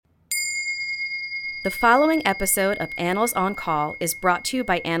The following episode of Annals on Call is brought to you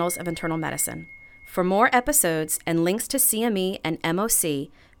by Annals of Internal Medicine. For more episodes and links to CME and MOC,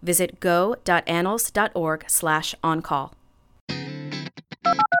 visit go.annals.org/oncall.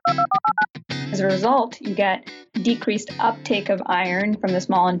 As a result, you get decreased uptake of iron from the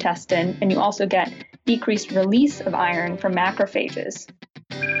small intestine, and you also get decreased release of iron from macrophages.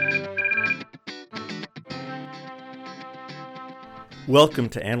 Welcome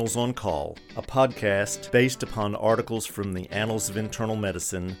to Annals on Call, a podcast based upon articles from the Annals of Internal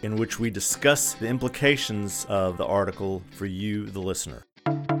Medicine in which we discuss the implications of the article for you, the listener.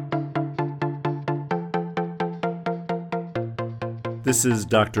 This is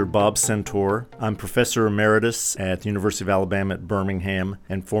Dr. Bob Centor. I'm Professor Emeritus at the University of Alabama at Birmingham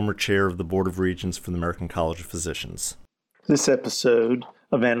and former chair of the Board of Regents for the American College of Physicians. This episode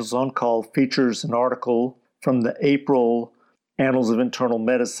of Annals on Call features an article from the April Annals of Internal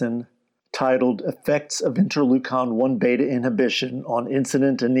Medicine titled Effects of Interleukin-1 Beta Inhibition on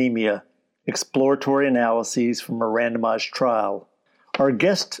Incident Anemia, Exploratory Analyses from a Randomized Trial. Our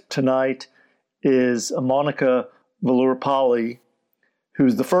guest tonight is Monica Vallurapalli,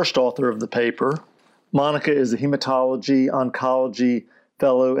 who's the first author of the paper. Monica is a hematology oncology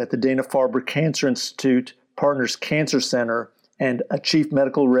fellow at the Dana-Farber Cancer Institute, Partners Cancer Center, and a chief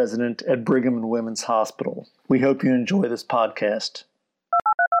medical resident at Brigham and Women's Hospital. We hope you enjoy this podcast.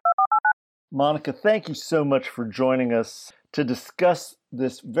 Monica, thank you so much for joining us to discuss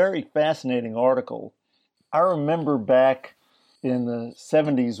this very fascinating article. I remember back in the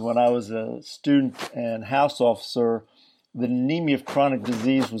 70s when I was a student and house officer, the anemia of chronic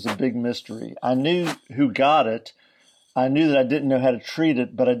disease was a big mystery. I knew who got it. I knew that I didn't know how to treat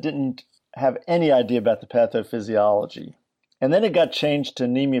it, but I didn't have any idea about the pathophysiology. And then it got changed to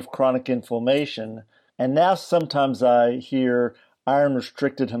anemia of chronic inflammation. And now sometimes I hear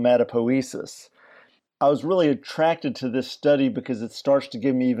iron-restricted hematopoiesis. I was really attracted to this study because it starts to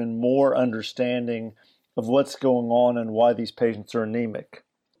give me even more understanding of what's going on and why these patients are anemic.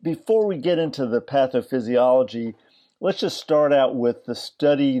 Before we get into the pathophysiology, let's just start out with the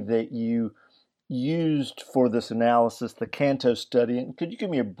study that you used for this analysis, the CANTOS study. And could you give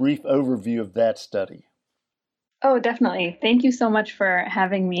me a brief overview of that study? Oh, definitely. Thank you so much for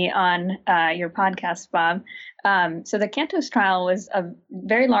having me on your podcast, Bob. So the CANTOS trial was a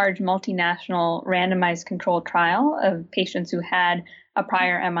very large multinational randomized controlled trial of patients who had a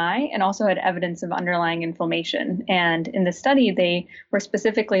prior MI and also had evidence of underlying inflammation. And in the study, they were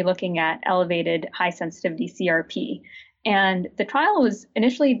specifically looking at elevated high sensitivity CRP. And the trial was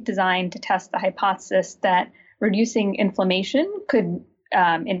initially designed to test the hypothesis that reducing inflammation could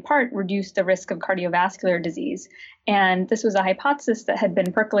in part reduce the risk of cardiovascular disease. And this was a hypothesis that had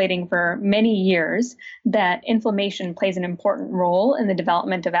been percolating for many years, that inflammation plays an important role in the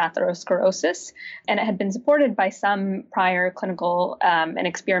development of atherosclerosis. And it had been supported by some prior clinical and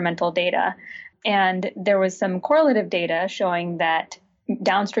experimental data. And there was some correlative data showing that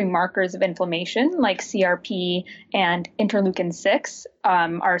downstream markers of inflammation like CRP and interleukin-6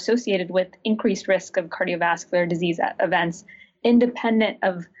 are associated with increased risk of cardiovascular disease events independent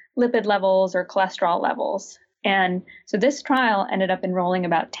of lipid levels or cholesterol levels. And so this trial ended up enrolling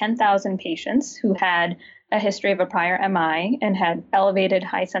about 10,000 patients who had a history of a prior MI and had elevated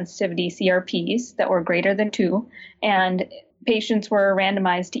high sensitivity CRPs that were greater than 2. And patients were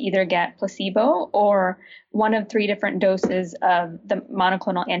randomized to either get placebo or one of 3 different doses of the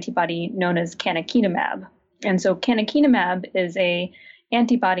monoclonal antibody known as canakinumab. And so canakinumab is a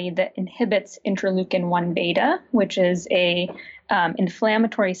antibody that inhibits interleukin-1 beta, which is a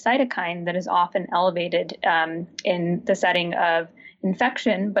inflammatory cytokine that is often elevated in the setting of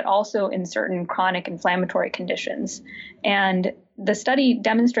infection, but also in certain chronic inflammatory conditions. And the study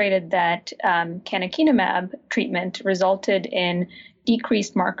demonstrated that canakinumab treatment resulted in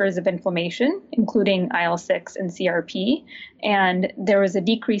decreased markers of inflammation, including IL-6 and CRP, and there was a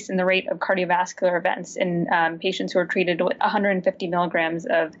decrease in the rate of cardiovascular events in patients who were treated with 150 milligrams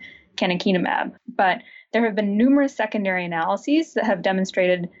of canakinumab. But there have been numerous secondary analyses that have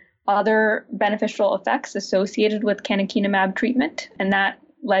demonstrated other beneficial effects associated with canakinumab treatment, and that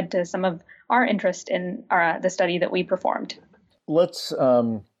led to some of our interest in the study that we performed. Let's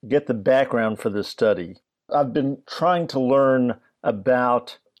get the background for this study. I've been trying to learn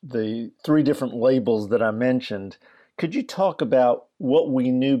about the 3 different labels that I mentioned. Could you talk about what we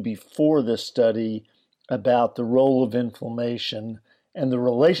knew before this study about the role of inflammation and the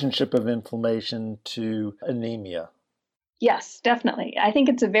relationship of inflammation to anemia? Yes, definitely. I think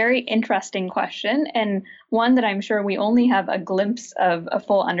it's a very interesting question and one that I'm sure we only have a glimpse of a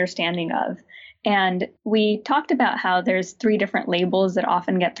full understanding of. And we talked about how there's 3 different labels that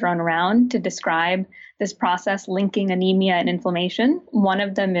often get thrown around to describe this process linking anemia and inflammation. One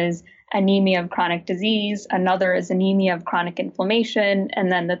of them is anemia of chronic disease, another is anemia of chronic inflammation,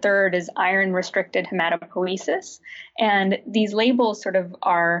 and then the third is iron-restricted hematopoiesis. And these labels sort of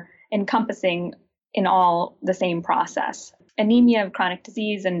are encompassing in all the same process. Anemia of chronic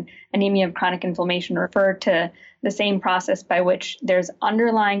disease and anemia of chronic inflammation refer to the same process by which there's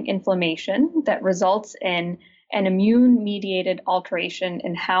underlying inflammation that results in an immune-mediated alteration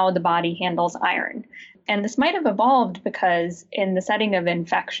in how the body handles iron. And this might have evolved because in the setting of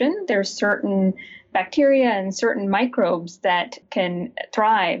infection, there's certain bacteria and certain microbes that can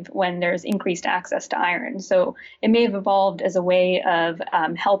thrive when there's increased access to iron. So it may have evolved as a way of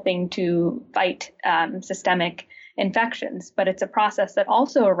helping to fight systemic infections, but it's a process that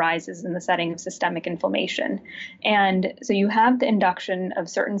also arises in the setting of systemic inflammation. And so you have the induction of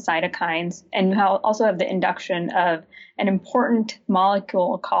certain cytokines, and you also have the induction of an important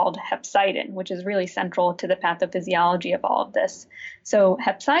molecule called hepcidin, which is really central to the pathophysiology of all of this. So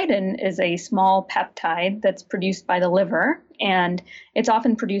hepcidin is a small peptide that's produced by the liver, and it's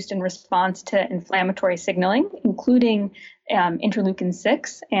often produced in response to inflammatory signaling, including interleukin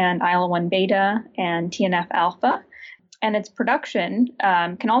 6 and IL-1 beta and TNF alpha. And its production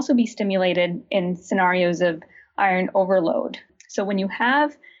can also be stimulated in scenarios of iron overload. So when you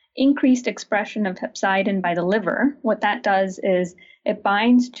have increased expression of hepcidin by the liver, what that does is it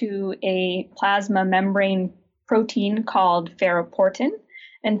binds to a plasma membrane protein called ferroportin.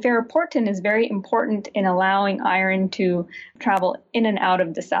 And ferroportin is very important in allowing iron to travel in and out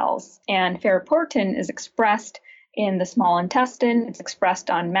of the cells. And ferroportin is expressed in the small intestine, it's expressed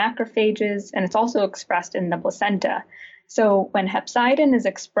on macrophages, and it's also expressed in the placenta. So when hepcidin is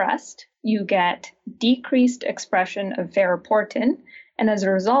expressed, you get decreased expression of ferroportin, and as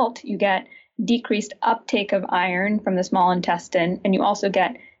a result, you get decreased uptake of iron from the small intestine, and you also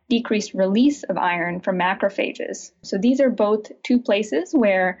get decreased release of iron from macrophages. So these are both 2 places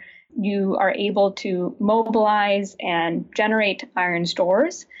where you are able to mobilize and generate iron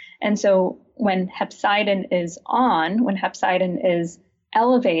stores. And so when hepcidin is on, when hepcidin is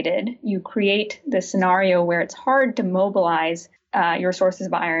elevated, you create this scenario where it's hard to mobilize your sources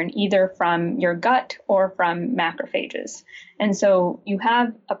of iron, either from your gut or from macrophages. And so you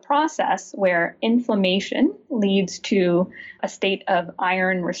have a process where inflammation leads to a state of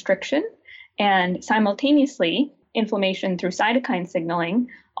iron restriction, and simultaneously, inflammation through cytokine signaling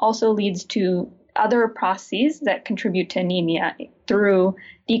also leads to other processes that contribute to anemia through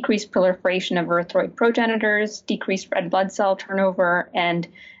decreased proliferation of erythroid progenitors, decreased red blood cell turnover, and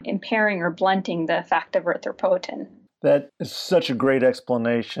impairing or blunting the effect of erythropoietin. That is such a great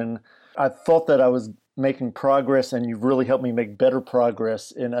explanation. I thought that I was making progress, and you've really helped me make better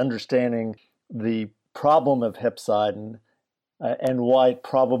progress in understanding the problem of hepcidin and why it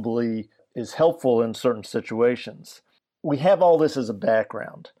probably is helpful in certain situations. We have all this as a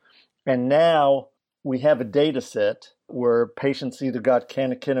background, and now we have a data set where patients either got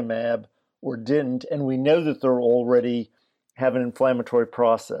canakinumab or didn't, and we know that they're already have an inflammatory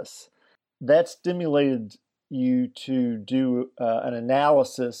process. That stimulated you to do an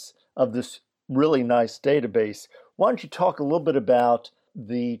analysis of this really nice database. Why don't you talk a little bit about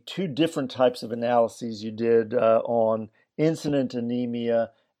the 2 different types of analyses you did on incident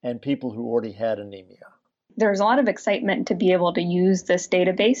anemia and people who already had anemia? There's a lot of excitement to be able to use this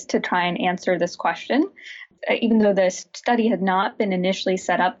database to try and answer this question. Even though this study had not been initially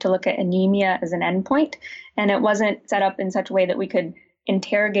set up to look at anemia as an endpoint, and it wasn't set up in such a way that we could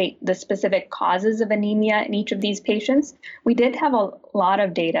interrogate the specific causes of anemia in each of these patients, we did have a lot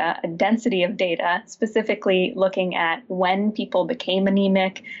of data, a density of data, specifically looking at when people became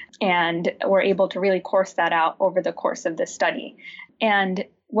anemic, and were able to really course that out over the course of this study. And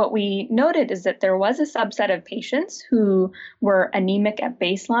what we noted is that there was a subset of patients who were anemic at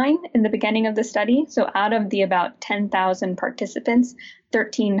baseline in the beginning of the study. So out of the about 10,000 participants,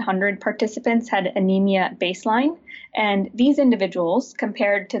 1,300 participants had anemia at baseline. And these individuals,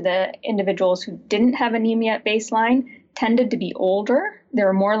 compared to the individuals who didn't have anemia at baseline, tended to be older. They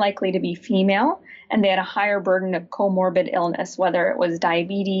were more likely to be female, and they had a higher burden of comorbid illness, whether it was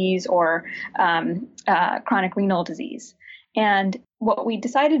diabetes or chronic renal disease. And what we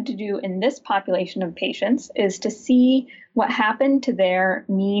decided to do in this population of patients is to see what happened to their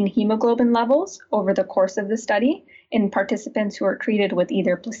mean hemoglobin levels over the course of the study in participants who were treated with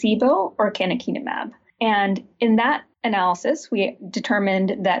either placebo or canakinumab. And in that analysis, we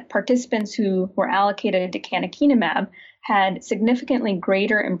determined that participants who were allocated to canakinumab had significantly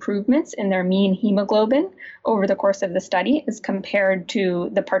greater improvements in their mean hemoglobin over the course of the study as compared to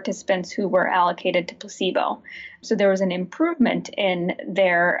the participants who were allocated to placebo. So there was an improvement in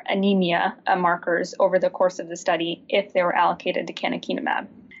their anemia markers over the course of the study if they were allocated to canakinumab.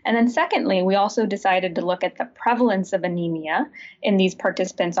 And then secondly, we also decided to look at the prevalence of anemia in these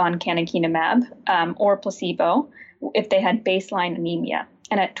participants on canakinumab or placebo if they had baseline anemia.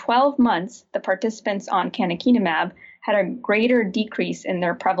 And at 12 months, the participants on canakinumab had a greater decrease in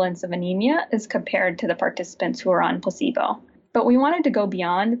their prevalence of anemia as compared to the participants who were on placebo. But we wanted to go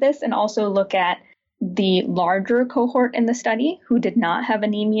beyond this and also look at the larger cohort in the study who did not have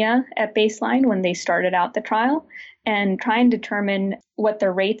anemia at baseline when they started out the trial and try and determine what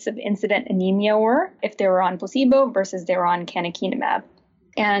the rates of incident anemia were if they were on placebo versus they were on canakinumab.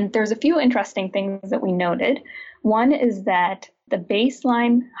 And there's a few interesting things that we noted. One is that the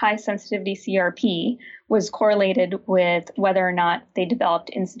baseline high sensitivity CRP was correlated with whether or not they developed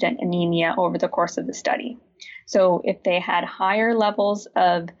incident anemia over the course of the study. So if they had higher levels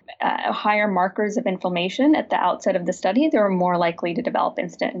of higher markers of inflammation at the outset of the study, they were more likely to develop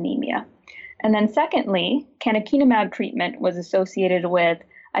incident anemia. And then secondly, canakinumab treatment was associated with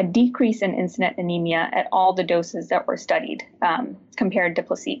a decrease in incident anemia at all the doses that were studied compared to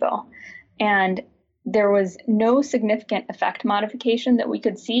placebo. And there was no significant effect modification that we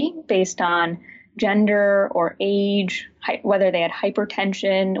could see based on gender or age, whether they had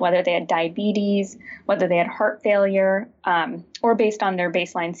hypertension, whether they had diabetes, whether they had heart failure, or based on their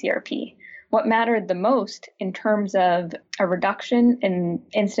baseline CRP. What mattered the most in terms of a reduction in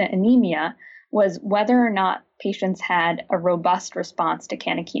incident anemia was whether or not patients had a robust response to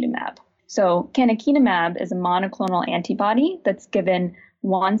canakinumab. So canakinumab is a monoclonal antibody that's given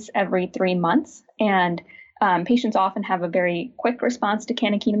once every 3 months, and patients often have a very quick response to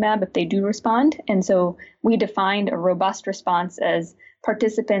canakinumab if they do respond. And so we defined a robust response as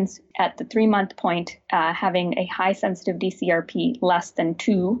participants at the 3-month point having a high sensitivity CRP less than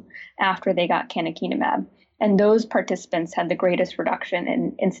 2 after they got canakinumab. And those participants had the greatest reduction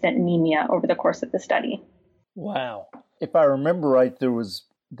in incident anemia over the course of the study. Wow. If I remember right, there was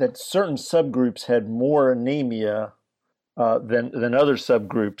that certain subgroups had more anemia than other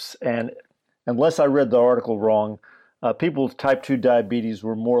subgroups. And unless I read the article wrong, people with type 2 diabetes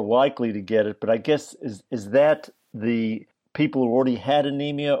were more likely to get it. But I guess, is that the people who already had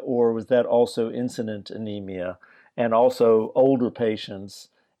anemia, or was that also incident anemia? And also older patients,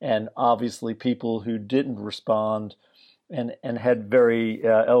 and obviously people who didn't respond and had very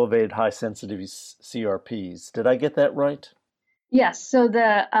elevated high sensitivity CRPs. Did I get that right? Yes. So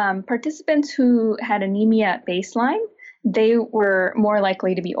the participants who had anemia at baseline, they were more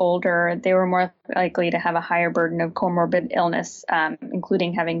likely to be older. They were more likely to have a higher burden of comorbid illness,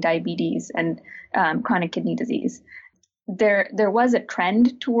 including having diabetes and chronic kidney disease. There was a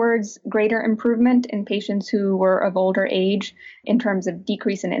trend towards greater improvement in patients who were of older age in terms of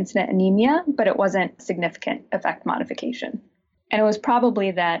decrease in incident anemia, but it wasn't significant effect modification. And it was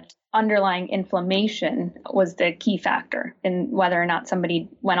probably that underlying inflammation was the key factor in whether or not somebody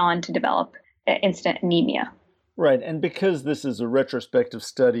went on to develop incident anemia. Right, and because this is a retrospective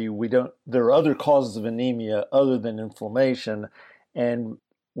study, there are other causes of anemia other than inflammation, and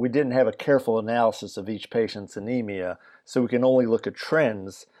we didn't have a careful analysis of each patient's anemia, so we can only look at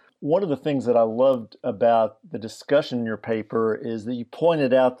trends. One of the things that I loved about the discussion in your paper is that you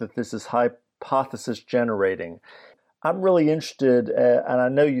pointed out that this is hypothesis generating. I'm really interested, and I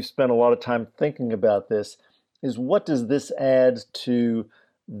know you spent a lot of time thinking about this, is what does this add to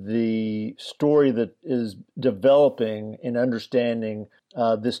the story that is developing in understanding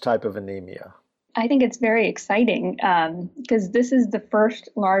this type of anemia? I think it's very exciting because this is the first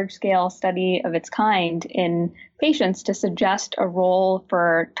large-scale study of its kind in patients to suggest a role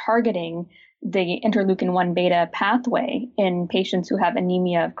for targeting the interleukin-1 beta pathway in patients who have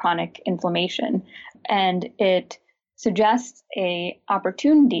anemia of chronic inflammation. And it suggests an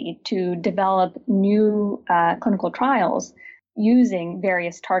opportunity to develop new clinical trials using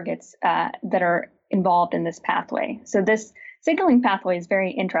various targets that are involved in this pathway. So this signaling pathway is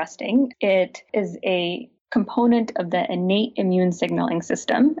very interesting. It is a component of the innate immune signaling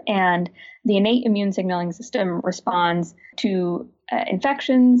system, and the innate immune signaling system responds to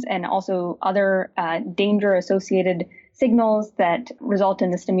infections and also other danger-associated signals that result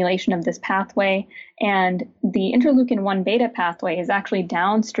in the stimulation of this pathway. And the interleukin-1 beta pathway is actually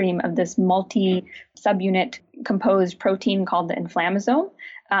downstream of this multi-subunit composed protein called the inflammasome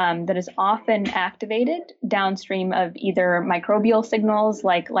that is often activated downstream of either microbial signals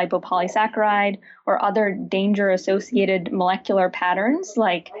like lipopolysaccharide or other danger-associated molecular patterns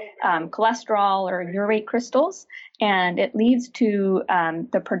like cholesterol or urate crystals. And it leads to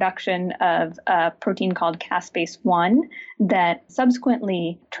the production of a protein called caspase-1 that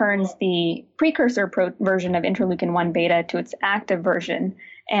subsequently turns the precursor version of interleukin-1 beta to its active version.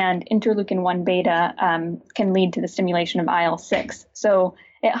 And interleukin-1 beta can lead to the stimulation of IL-6. So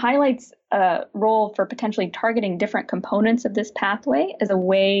it highlights a role for potentially targeting different components of this pathway as a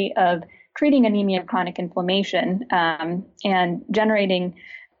way of treating anemia of chronic inflammation and generating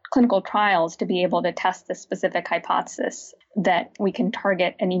clinical trials to be able to test the specific hypothesis that we can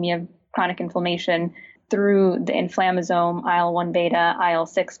target anemia of chronic inflammation through the inflammasome, IL-1 beta,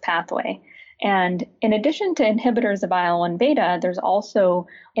 IL-6 pathway. And in addition to inhibitors of IL-1 beta, there's also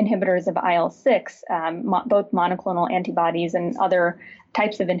inhibitors of IL-6, both monoclonal antibodies and other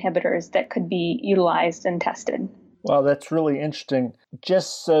types of inhibitors that could be utilized and tested. Wow, that's really interesting.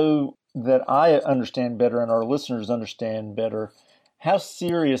 Just so that I understand better and our listeners understand better, how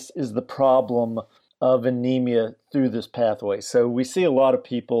serious is the problem of anemia through this pathway? So we see a lot of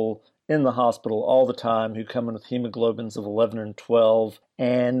people in the hospital all the time who come in with hemoglobins of 11 and 12,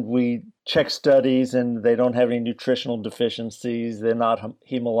 and we check studies and they don't have any nutritional deficiencies, they're not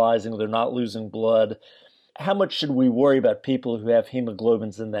hemolyzing, they're not losing blood. How much should we worry about people who have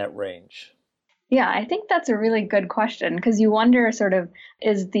hemoglobins in that range? Yeah, I think that's a really good question because you wonder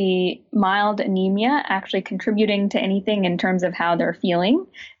is the mild anemia actually contributing to anything in terms of how they're feeling?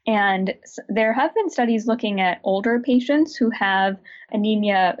 And there have been studies looking at older patients who have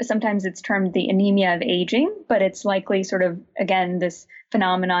anemia. Sometimes it's termed the anemia of aging, but it's likely again, this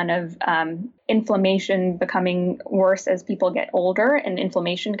phenomenon of inflammation becoming worse as people get older and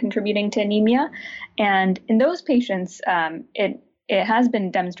inflammation contributing to anemia. And in those patients, it has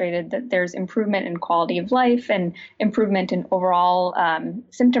been demonstrated that there's improvement in quality of life and improvement in overall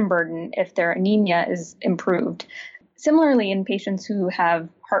symptom burden if their anemia is improved. Similarly, in patients who have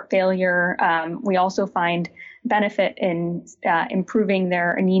heart failure, we also find benefit in improving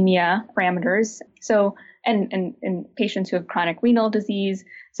their anemia parameters. So, and in patients who have chronic renal disease.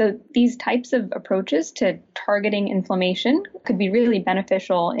 So these types of approaches to targeting inflammation could be really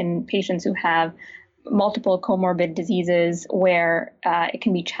beneficial in patients who have multiple comorbid diseases where it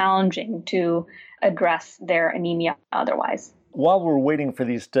can be challenging to address their anemia otherwise. While we're waiting for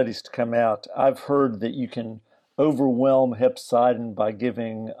these studies to come out, I've heard that you can overwhelm hepcidin by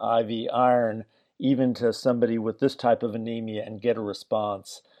giving IV iron even to somebody with this type of anemia and get a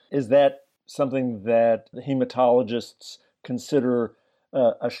response. Is that something that the hematologists consider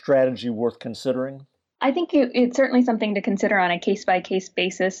a strategy worth considering? I think it's certainly something to consider on a case-by-case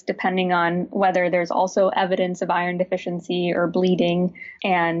basis, depending on whether there's also evidence of iron deficiency or bleeding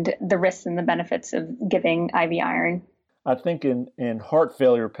and the risks and the benefits of giving IV iron. I think in heart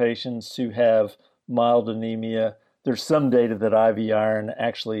failure patients who have mild anemia, there's some data that IV iron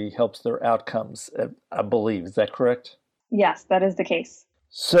actually helps their outcomes, I believe. Is that correct? Yes, that is the case.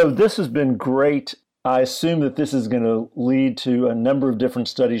 So this has been great. I assume that this is going to lead to a number of different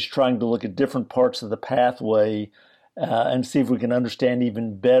studies trying to look at different parts of the pathway and see if we can understand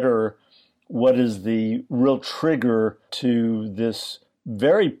even better what is the real trigger to this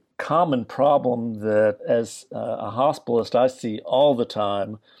very common problem that as a hospitalist I see all the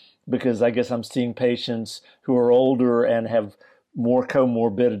time, because I guess I'm seeing patients who are older and have more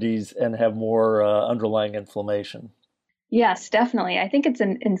comorbidities and have more underlying inflammation. Yes, definitely. I think it's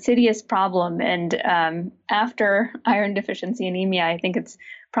an insidious problem. And after iron deficiency anemia, I think it's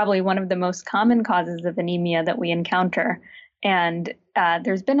probably one of the most common causes of anemia that we encounter. And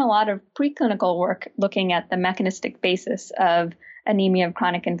there's been a lot of preclinical work looking at the mechanistic basis of anemia of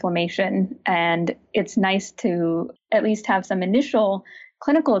chronic inflammation. And it's nice to at least have some initial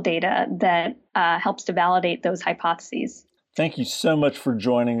clinical data that helps to validate those hypotheses. Thank you so much for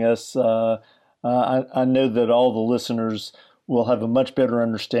joining us. I know that all the listeners will have a much better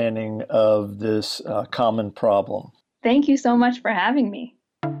understanding of this common problem. Thank you so much for having me.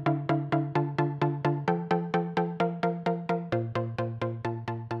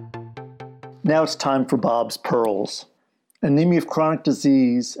 Now it's time for Bob's Pearls. Anemia of chronic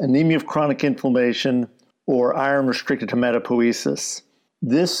disease, anemia of chronic inflammation, or iron-restricted hematopoiesis.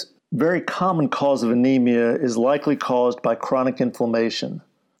 This very common cause of anemia is likely caused by chronic inflammation.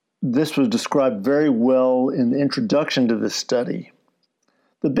 This was described very well in the introduction to this study.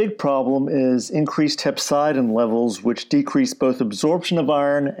 The big problem is increased hepcidin levels, which decrease both absorption of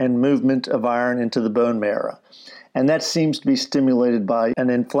iron and movement of iron into the bone marrow. And that seems to be stimulated by an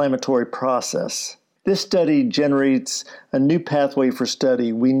inflammatory process. This study generates a new pathway for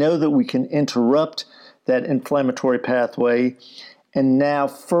study. We know that we can interrupt that inflammatory pathway, and now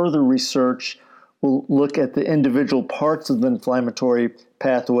further research will look at the individual parts of the inflammatory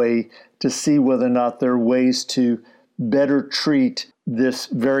pathway to see whether or not there are ways to better treat this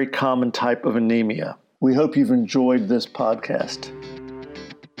very common type of anemia. We hope you've enjoyed this podcast.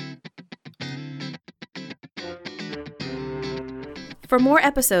 For more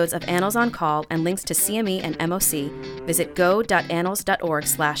episodes of Annals on Call and links to CME and MOC, visit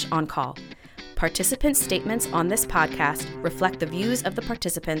go.annals.org/oncall. Participant statements on this podcast reflect the views of the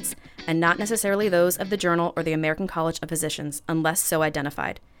participants and not necessarily those of the journal or the American College of Physicians, unless so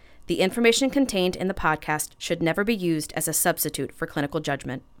identified. The information contained in the podcast should never be used as a substitute for clinical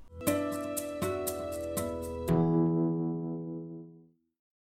judgment.